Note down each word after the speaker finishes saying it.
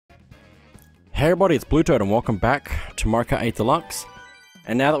Hey everybody, it's BlueToad and welcome back to Mario Kart 8 Deluxe.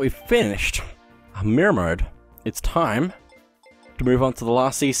 And now that we've finished Mirror Mode, it's time to move on to the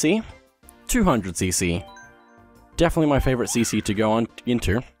last CC, 200cc. Definitely my favorite CC to go on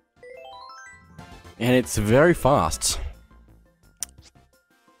into. And it's very fast.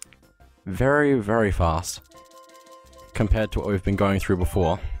 Very, very fast. Compared to what we've been going through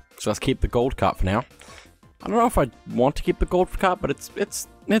before. So let's keep the gold cart for now. I don't know if I want to keep the gold cart, but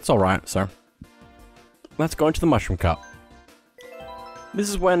it's alright, so. Let's go into the mushroom cart. This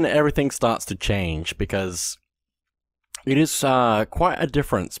is when everything starts to change, because it is quite a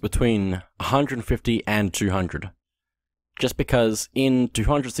difference between 150 and 200. Just because in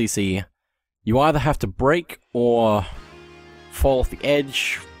 200cc, you either have to brake or fall off the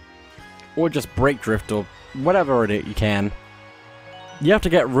edge, or just brake drift, or whatever you can. You have to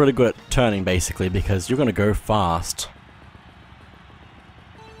get really good at turning, basically, because you're going to go fast.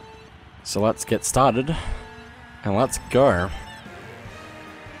 So let's get started, and let's go.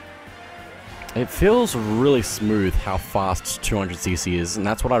 It feels really smooth how fast 200cc is, and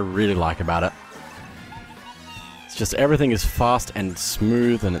that's what I really like about it. It's just everything is fast and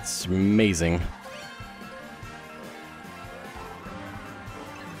smooth, and it's amazing.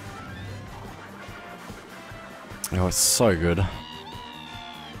 Oh, it's so good.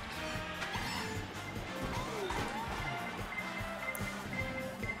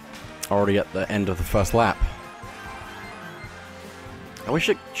 Already at the end of the first lap. I wish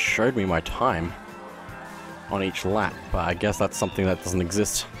it showed me my time on each lap, but I guess that's something that doesn't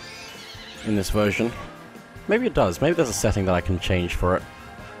exist in this version. Maybe it does. Maybe there's a setting that I can change for it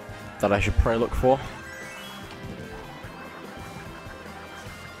that I should probably look for.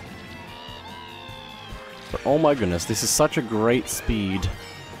 But oh my goodness, this is such a great speed,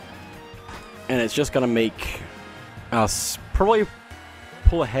 and it's just gonna make us probably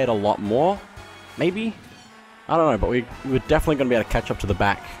pull ahead a lot more, maybe? I don't know, but we're definitely going to be able to catch up to the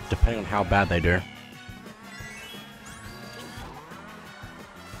back, depending on how bad they do.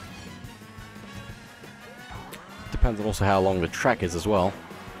 Depends on also how long the track is as well.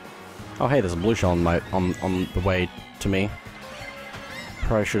 Oh hey, there's a blue shell on the way to me.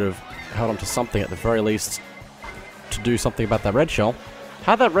 Probably should have held on to something at the very least to do something about that red shell.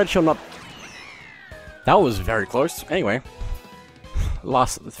 How'd that red shell not... That was very close. Anyway.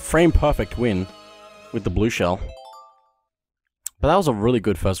 Last frame perfect win with the blue shell. But that was a really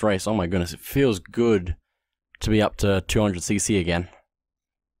good first race. Oh my goodness, it feels good to be up to 200cc again.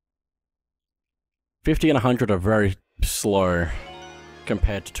 50 and 100 are very slow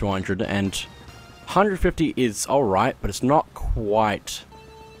compared to 200, and 150 is alright, but it's not quite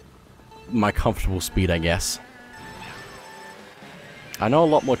my comfortable speed, I guess. I know a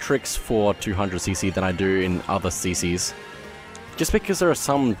lot more tricks for 200cc than I do in other CCs. Just because there are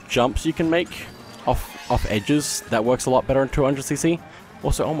some jumps you can make off edges that works a lot better in 200cc.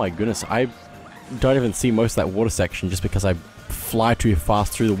 Also, oh my goodness, I don't even see most of that water section just because I fly too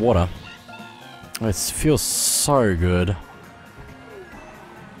fast through the water. It feels so good.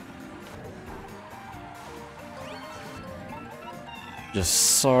 Just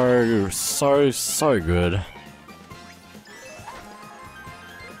so good.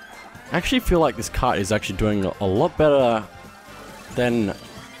 I actually feel like this kart is actually doing a lot better than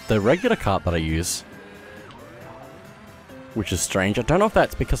the regular kart that I use, which is strange. I don't know if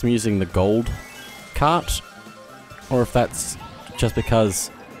that's because I'm using the gold kart, or if that's just because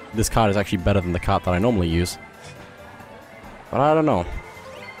this kart is actually better than the kart that I normally use. But I don't know.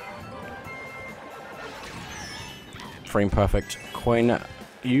 Frame perfect coin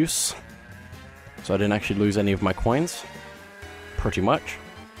use, so I didn't actually lose any of my coins, pretty much.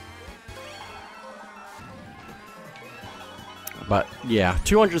 But yeah,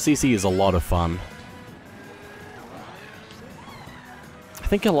 200cc is a lot of fun. I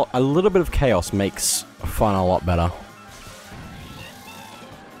think a little bit of chaos makes fun a lot better.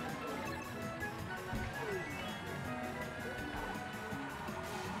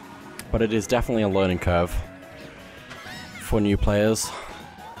 But it is definitely a learning curve for new players.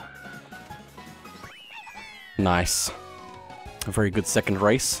 Nice. A very good second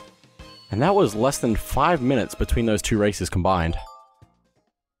race. And that was less than 5 minutes between those two races combined.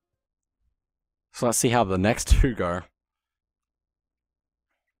 So let's see how the next two go.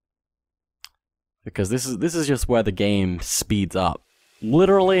 Because this is just where the game speeds up.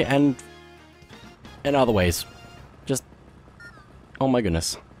 Literally and in other ways. Just, oh my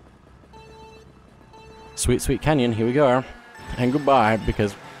goodness. Sweet, sweet canyon, here we go. And goodbye,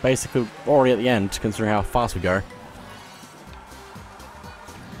 because basically we're already at the end, considering how fast we go.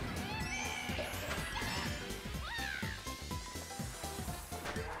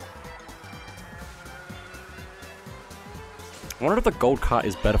 I wonder if the gold kart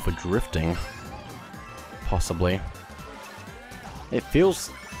is better for drifting. Possibly. It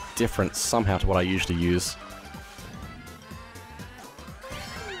feels different somehow to what I usually use.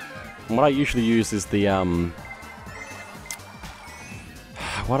 And what I usually use is the,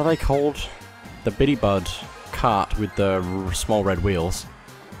 what are they called? The Bitty Bud kart with the small red wheels.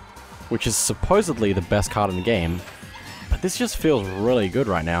 Which is supposedly the best kart in the game. But this just feels really good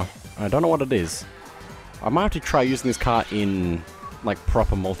right now. I don't know what it is. I might have to try using this kart in, like,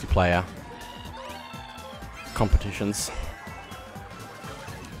 proper multiplayer competitions.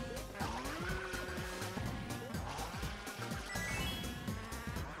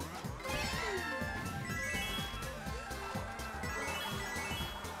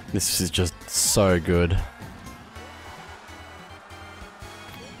 This is just so good.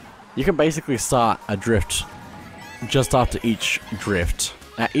 You can basically start a drift just after each drift.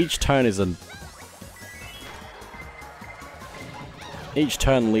 Each turn is an... Each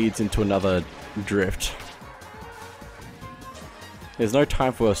turn leads into another drift. There's no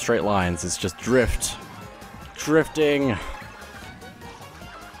time for straight lines, it's just drift. Drifting!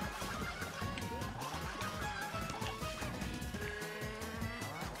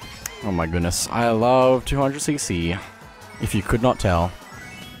 Oh my goodness, I love 200cc, if you could not tell.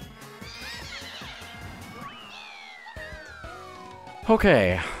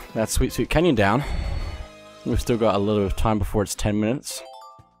 Okay, that's Sweet Sweet Canyon down. We've still got a little bit of time before it's 10 minutes.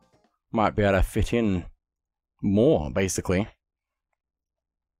 Might be able to fit in more, basically.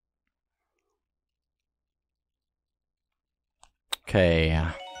 Okay,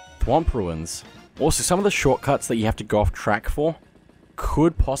 Thwomp Ruins. Also, some of the shortcuts that you have to go off track for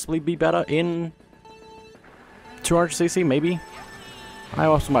could possibly be better in 200cc, maybe? I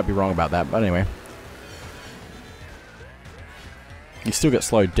also might be wrong about that, but anyway. You still get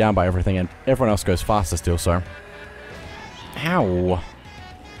slowed down by everything, and everyone else goes faster still, so... Ow!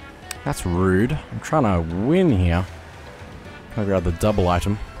 That's rude. I'm trying to win here. Can I grab the double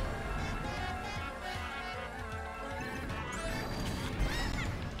item?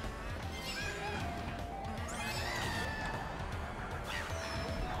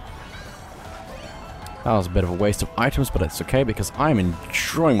 That was a bit of a waste of items, but it's okay because I'm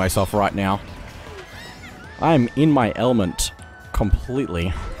enjoying myself right now. I'm in my element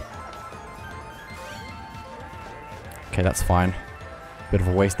completely. Okay, that's fine. Bit of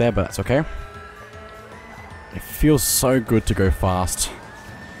a waste there, but that's okay. It feels so good to go fast.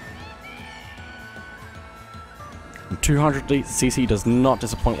 And 200cc does not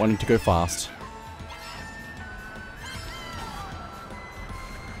disappoint wanting to go fast.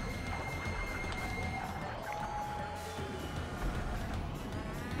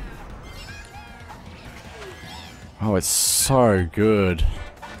 Oh, it's so good.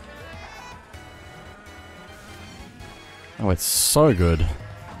 Oh, it's so good.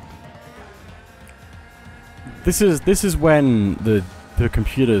 This is when the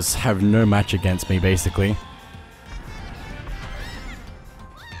computers have no match against me, basically.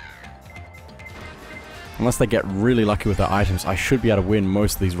 Unless they get really lucky with their items, I should be able to win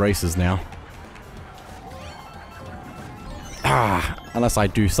most of these races now. Unless I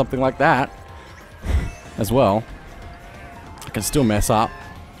do something like that as well. I can still mess up,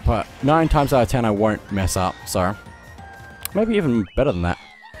 but 9 times out of 10 I won't mess up, so maybe even better than that.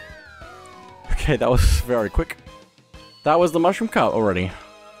 Okay, that was very quick. That was the mushroom cart already.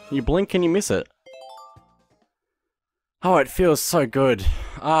 You blink and you miss it. Oh, it feels so good.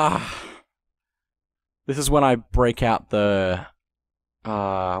 This is when I break out the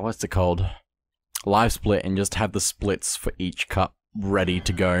what's it called? Live split, and just have the splits for each cup ready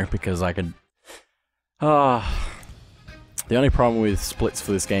to go, because I can the only problem with splits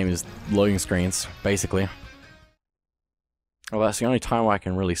for this game is loading screens, basically. Well, that's the only time I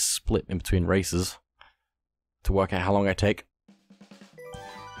can really split in between races to work out how long I take.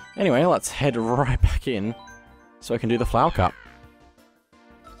 Anyway, let's head right back in so I can do the flower cup.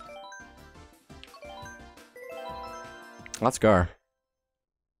 Let's go.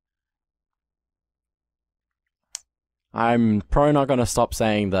 I'm probably not going to stop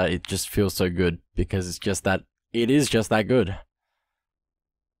saying that it just feels so good, because it's just that it is just that good.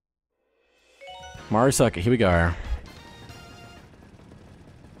 Mario Circuit, here we go.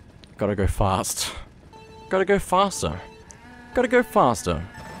 Gotta go fast. Gotta go faster. Gotta go faster.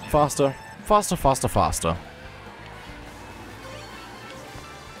 Faster, faster, faster, faster.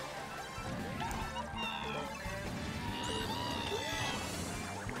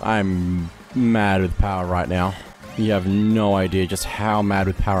 I'm mad with power right now. You have no idea just how mad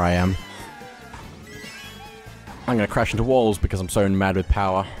with power I am. I'm gonna crash into walls because I'm so mad with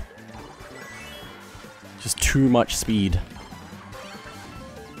power. Just too much speed.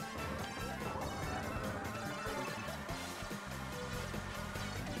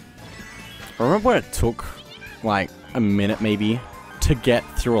 Remember when it took, like, a minute maybe to get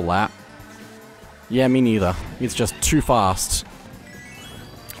through a lap? Yeah, me neither. It's just too fast.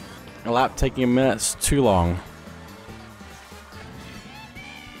 A lap taking a minute's too long.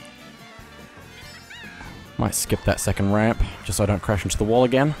 Might skip that second ramp, just so I don't crash into the wall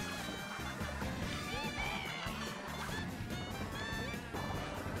again.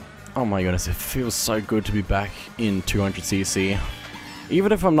 Oh my goodness, it feels so good to be back in 200cc.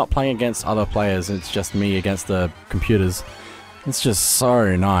 Even if I'm not playing against other players, it's just me against the computers. It's just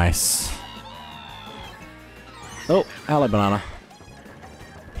so nice. Oh, hello banana.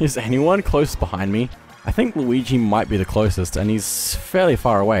 Is anyone close behind me? I think Luigi might be the closest, and he's fairly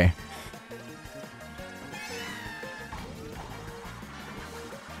far away.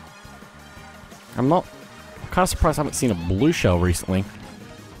 I'm kind of surprised I haven't seen a blue shell recently.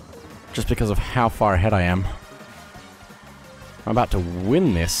 Just because of how far ahead I am. I'm about to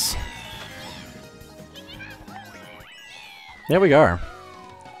win this. There we go.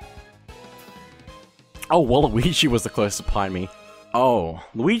 Oh, Waluigi was the closest behind me. Oh,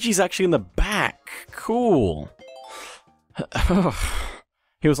 Luigi's actually in the back. Cool.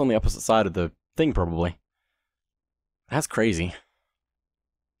 He was on the opposite side of the thing, probably. That's crazy.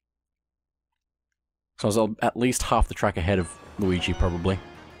 So I was at least half the track ahead of Luigi, probably.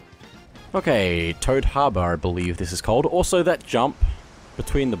 Okay, Toad Harbor, I believe this is called. Also, that jump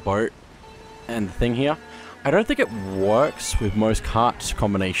between the boat and the thing here, I don't think it works with most kart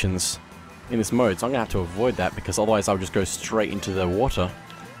combinations in this mode, so I'm going to have to avoid that, because otherwise I'll just go straight into the water.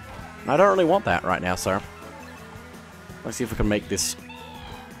 And I don't really want that right now, so let's see if we can make this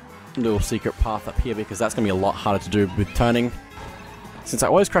little secret path up here, because that's going to be a lot harder to do with turning, since I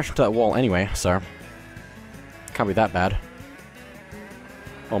always crash into that wall anyway, so can't be that bad.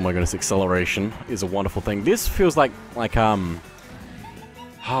 Oh my goodness, acceleration is a wonderful thing. This feels like what's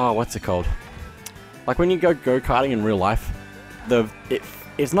it called? Like when you go go-karting in real life,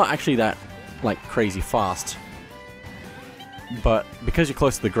 it's not actually that, like, crazy fast. But because you're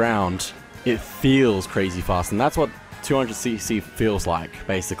close to the ground, it feels crazy fast, and that's what 200cc feels like,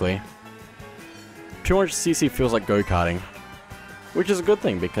 basically. 200cc feels like go-karting, which is a good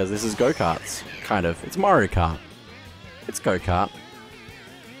thing, because this is go-karts, kind of. It's Mario Kart. It's go-kart.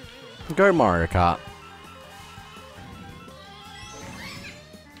 Go Mario Kart.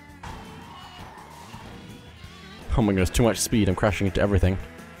 Oh my goodness, too much speed, I'm crashing into everything.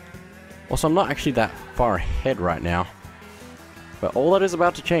 Also, I'm not actually that far ahead right now. But all that is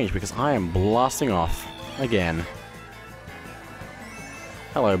about to change, because I am blasting off again.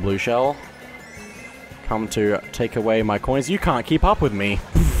 Hello, Blue Shell. Come to take away my coins. You can't keep up with me.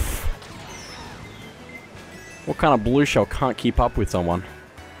 What kind of Blue Shell can't keep up with someone?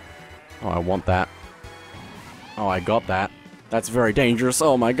 Oh, I want that. Oh, I got that. That's very dangerous.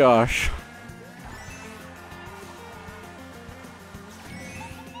 Oh my gosh.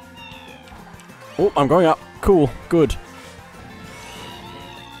 Oh, I'm going up. Cool. Good.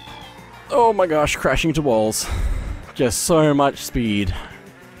 Oh my gosh, crashing into walls. Just so much speed.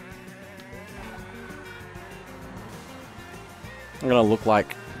 I'm gonna look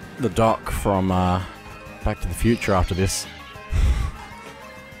like the Doc from Back to the Future after this.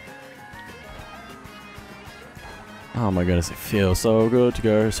 Oh my goodness, it feels so good to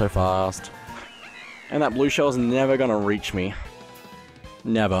go so fast. And that blue shell's never gonna reach me.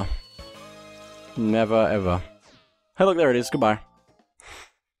 Never. Never ever. Hey look, there it is, goodbye.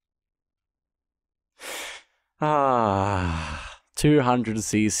 Ah,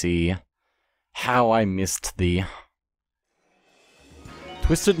 200cc. How I missed the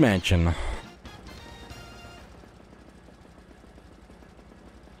Twisted Mansion.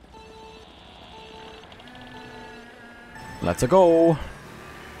 Let's go.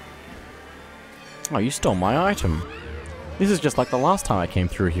 Oh, you stole my item. This is just like the last time I came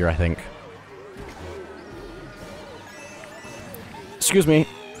through here, I think. Excuse me.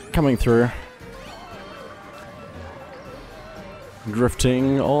 Coming through.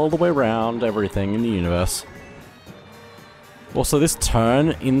 Drifting all the way around everything in the universe. Also, this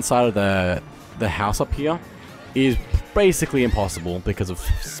turn inside of the house up here is basically impossible because of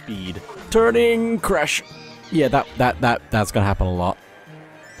speed. Turning, crash. Yeah, that's gonna happen a lot.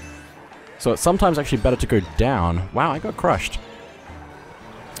 So it's sometimes actually better to go down. Wow, I got crushed.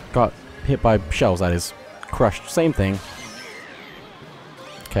 Got hit by shells, that is. Crushed, same thing.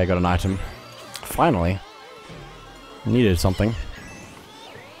 Okay, I got an item. Finally. Needed something.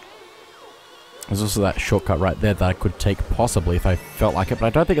 There's also that shortcut right there that I could take possibly if I felt like it, but I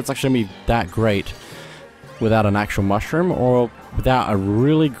don't think it's actually going to be that great without an actual mushroom or without a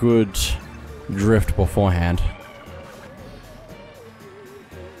really good drift beforehand.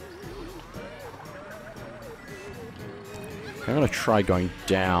 I'm gonna try going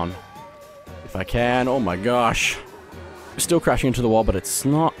down. If I can. Oh my gosh. Still crashing into the wall, but it's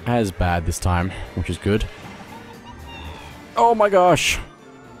not as bad this time, which is good. Oh my gosh.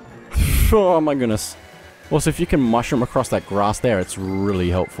 Oh my goodness. Also, if you can mushroom across that grass there, it's really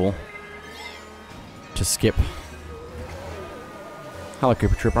helpful to skip. Hello,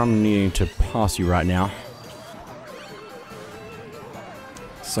 Cooper Trooper. I'm needing to pass you right now.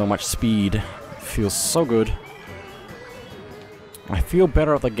 So much speed. Feels so good. I feel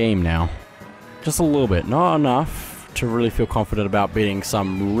better at the game now. Just a little bit. Not enough to really feel confident about beating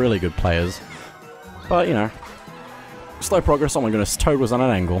some really good players. But, you know. Slow progress. Oh my goodness. Toad was on an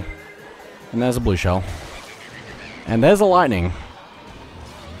angle. And there's a blue shell. And there's a lightning.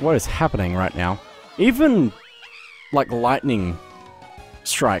 What is happening right now? Even, like, lightning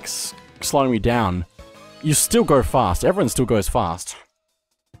strikes slowing me down. You still go fast. Everyone still goes fast.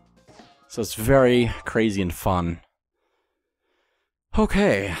 So it's very crazy and fun.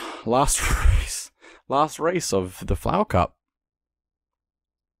 Okay, last race. Last race of the Flower Cup.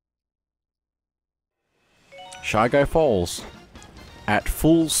 Shy Guy falls at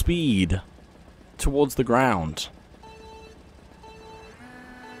full speed towards the ground.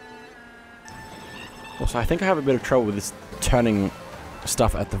 Also, I think I have a bit of trouble with this turning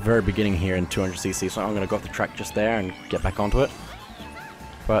stuff at the very beginning here in 200cc, so I'm going to go off the track just there and get back onto it.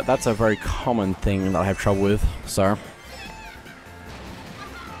 But that's a very common thing that I have trouble with, so...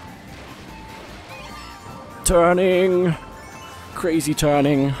 Turning! Crazy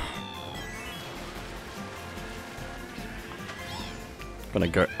turning. Gonna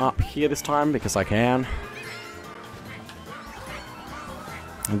go up here this time because I can.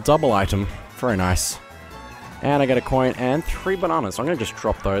 Double item. Very nice. And I get a coin and 3 bananas. So I'm gonna just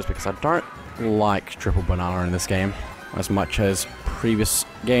drop those because I don't like triple banana in this game as much as previous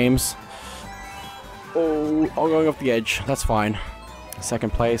games. Oh, I'm going off the edge. That's fine.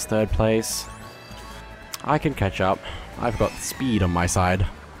 Second place, third place. I can catch up. I've got speed on my side.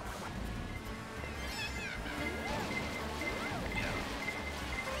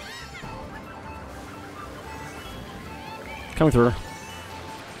 Coming through.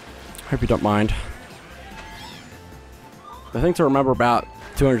 Hope you don't mind. The thing to remember about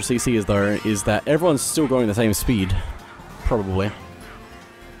 200cc is that everyone's still going the same speed. Probably.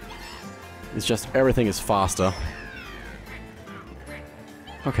 It's just everything is faster.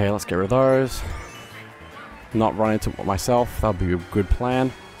 Okay, let's get rid of those. Not run into it myself. That'll be a good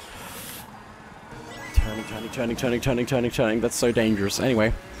plan. Turning. That's so dangerous.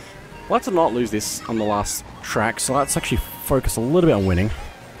 Anyway, let's not lose this on the last track. So let's actually focus a little bit on winning.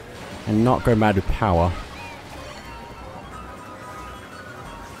 And not go mad with power.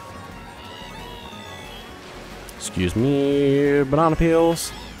 Excuse me, banana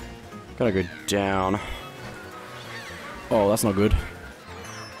peels. Gotta go down. Oh, that's not good.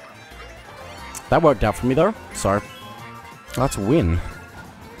 That worked out for me though, so let's win.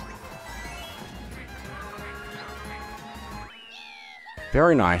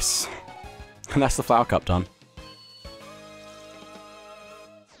 Very nice. And that's the Flower Cup done.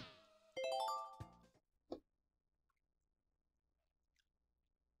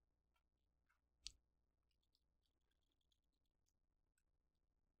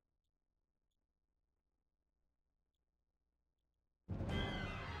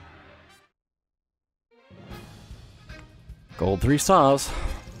 Gold 3 stars.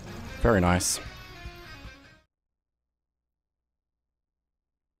 Very nice.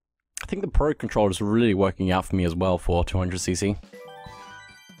 I think the Pro controller is really working out for me as well for 200cc.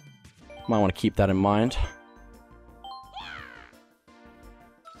 Might want to keep that in mind.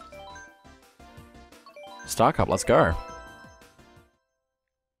 Star Cup, let's go.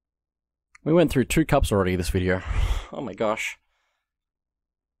 We went through 2 cups already this video. Oh my gosh.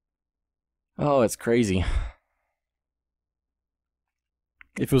 Oh, it's crazy.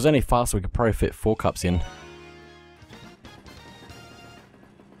 If it was any faster, we could probably fit 4 cups in.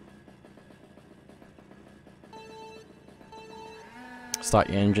 Start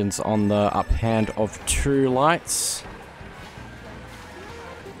your engines on the uphand of 2 lights.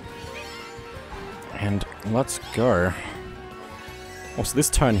 And let's go. Also, this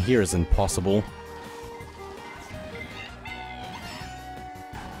turn here is impossible.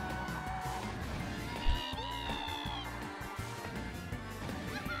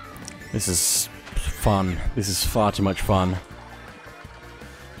 This is fun. This is far too much fun.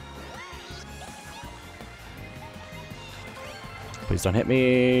 Please don't hit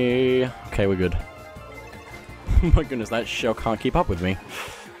me. Okay, we're good. My goodness, that shell can't keep up with me.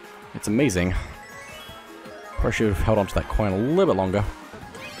 It's amazing. Probably should have held on to that coin a little bit longer.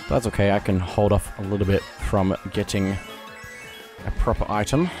 But that's okay, I can hold off a little bit from getting a proper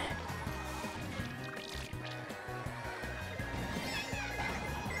item.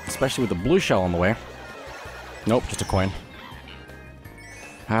 Especially with the blue shell on the way. Nope, just a coin.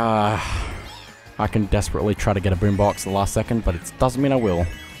 I can desperately try to get a boombox at the last second, but it doesn't mean I will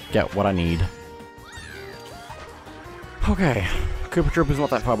get what I need. Okay, Koopa Troopa's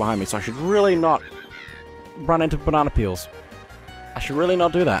not that far behind me, so I should really not run into banana peels. I should really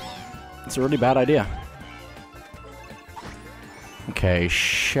not do that. It's a really bad idea. Okay,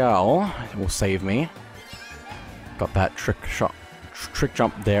 shell will save me. Got that trick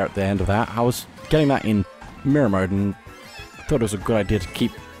jump there at the end of that. I was getting that in mirror mode and thought it was a good idea to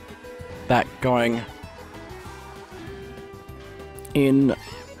keep that going in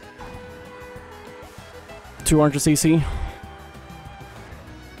 200cc.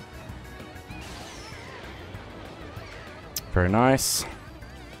 Very nice.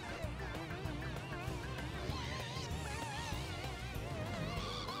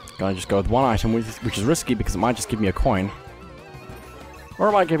 Gonna just go with one item, which is risky because it might just give me a coin. Or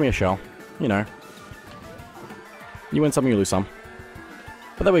it might give me a shell. You know. You win some, you lose some.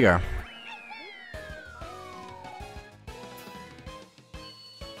 But there we go.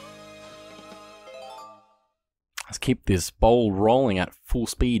 Let's keep this bowl rolling at full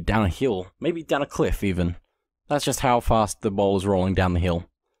speed down a hill. Maybe down a cliff, even. That's just how fast the bowl is rolling down the hill.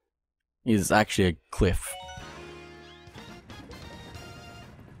 Is actually a cliff.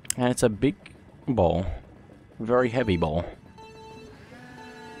 And it's a big bowl. Very heavy bowl.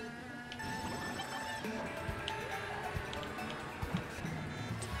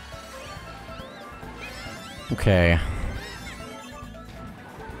 Okay.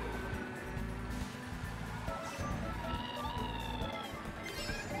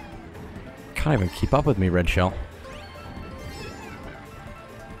 Can't even keep up with me, Red Shell.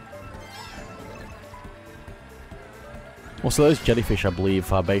 Also, those jellyfish, I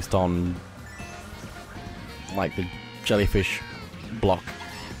believe, are based on, like, the jellyfish block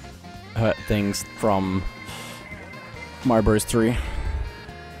hurt things from Mario Bros. 3.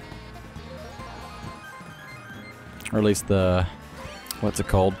 Or at least the, what's it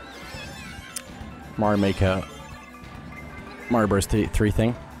called? Mario Maker, Mario Bros. 3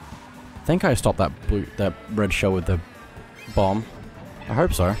 thing. I think I stopped that red shell with the bomb. I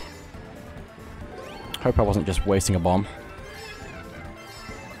hope so. Hope I wasn't just wasting a bomb.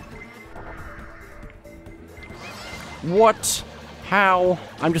 What? How?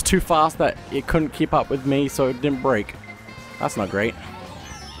 I'm just too fast that it couldn't keep up with me, so it didn't break. That's not great.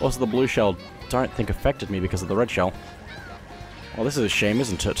 Also, the blue shell don't think affected me because of the red shell. Well, this is a shame,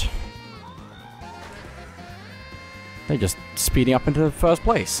 isn't it? They're just speeding up into first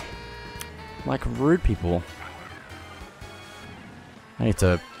place. Like rude people. I need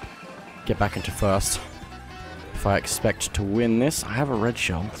to get back into first. If I expect to win this, I have a red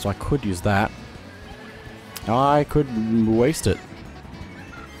shell, so I could use that. I could waste it.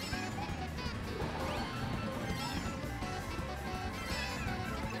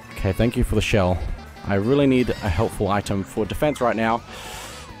 Okay, thank you for the shell. I really need a helpful item for defense right now.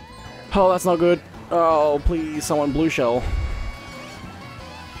 Oh, that's not good. Oh, please, someone blue shell.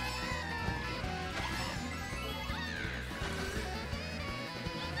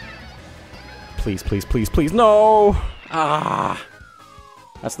 Please, please, please, please, no! Ah!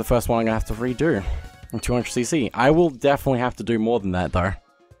 That's the first one I'm gonna have to redo. In 200cc. I will definitely have to do more than that, though.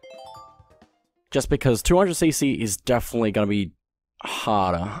 Just because 200cc is definitely gonna be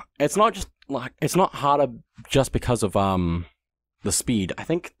harder. It's not just like it's not harder just because of the speed. I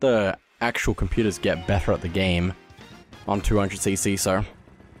think the actual computers get better at the game on 200cc, so.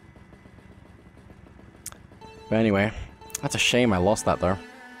 But anyway, that's a shame I lost that though.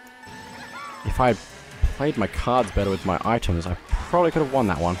 If I played my cards better with my items, I probably could have won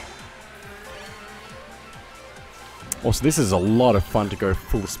that one. Also, this is a lot of fun to go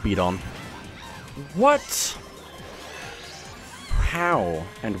full speed on. What? How?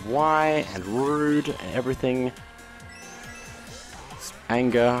 And why? And rude? And everything.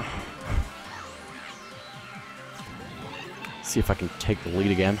 Anger. See if I can take the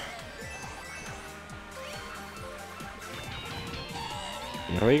lead again.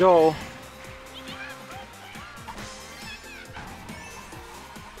 Here we go.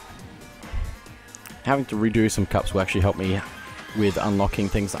 Having to redo some cups will actually help me with unlocking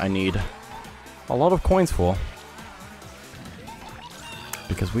things that I need a lot of coins for.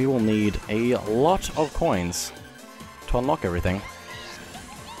 Because we will need a lot of coins to unlock everything.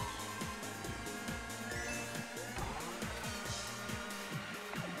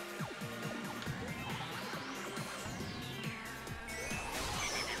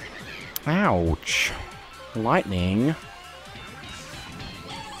 Ouch. Lightning.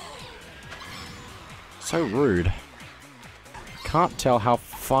 So rude. Can't tell how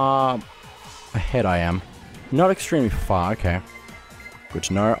far ahead I am. Not extremely far, okay. Good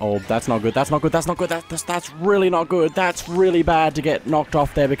to know. Oh, that's not good, that's not good, that's not good, that's really not good. That's really bad to get knocked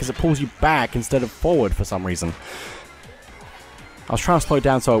off there because it pulls you back instead of forward for some reason. I was trying to slow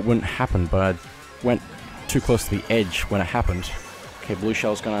down so it wouldn't happen, but I went too close to the edge when it happened. Okay, Blue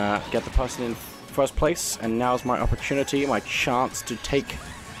Shell's gonna get the person in first place, and now's my opportunity, my chance to take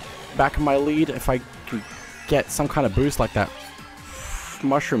back my lead if I can get some kind of boost like that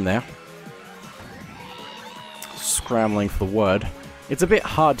mushroom there. Scrambling for the word. It's a bit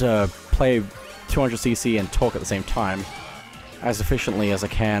hard to play 200cc and talk at the same time as efficiently as I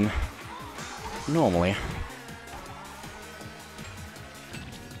can normally.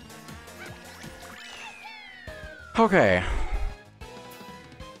 Okay.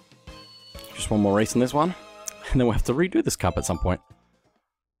 Just one more race in this one, and then we'll have to redo this cup at some point.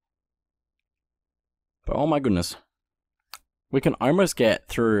 But oh my goodness. We can almost get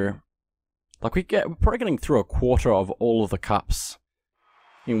through... Like, we're probably getting through a quarter of all of the cups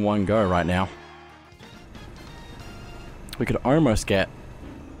in one go right now. We could almost get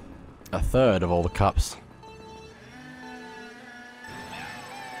a third of all the cups.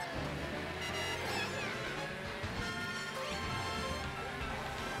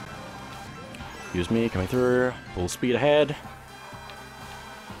 Excuse me, coming through. Full speed ahead.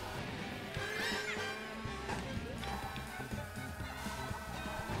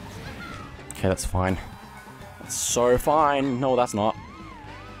 Okay, that's fine. That's so fine. No, that's not.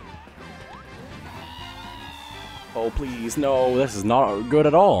 Oh, please, no, this is not good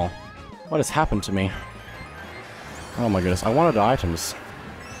at all. What has happened to me? Oh my goodness, I wanted items.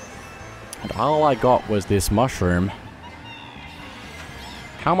 And all I got was this mushroom.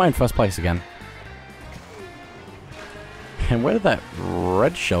 How am I in first place again? And where did that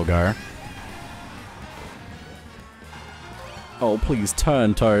red shell go? Oh, please,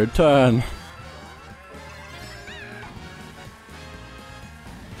 turn, Toad, turn!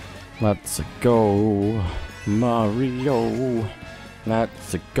 Let's go, Mario.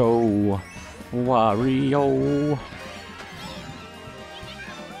 Let's go, Wario.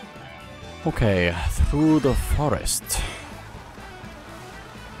 Okay, through the forest.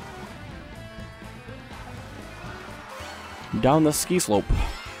 Down the ski slope.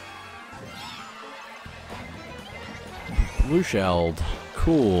 Blue shelled.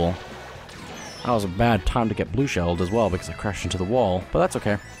 Cool. That was a bad time to get blue shelled as well because I crashed into the wall, but that's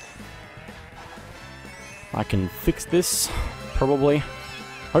okay. I can fix this, probably.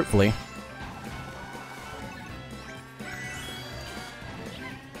 Hopefully.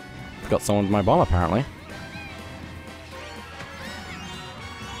 Got someone with my bomb, apparently.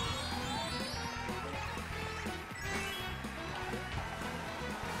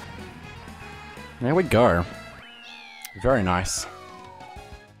 There we go. Very nice.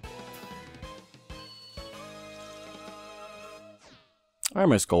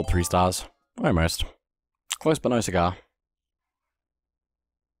 Almost gold 3 stars. Almost. Close but no cigar.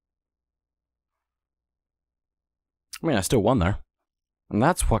 I mean, I still won though. And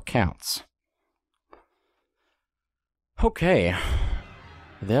that's what counts. Okay.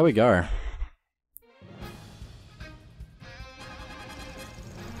 There we go.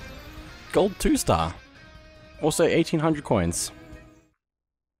 Gold 2 star. Also 1800 coins.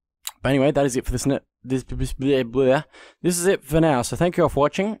 But anyway, that is it for this is it for now, so thank you all for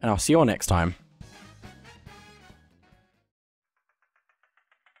watching, and I'll see you all next time.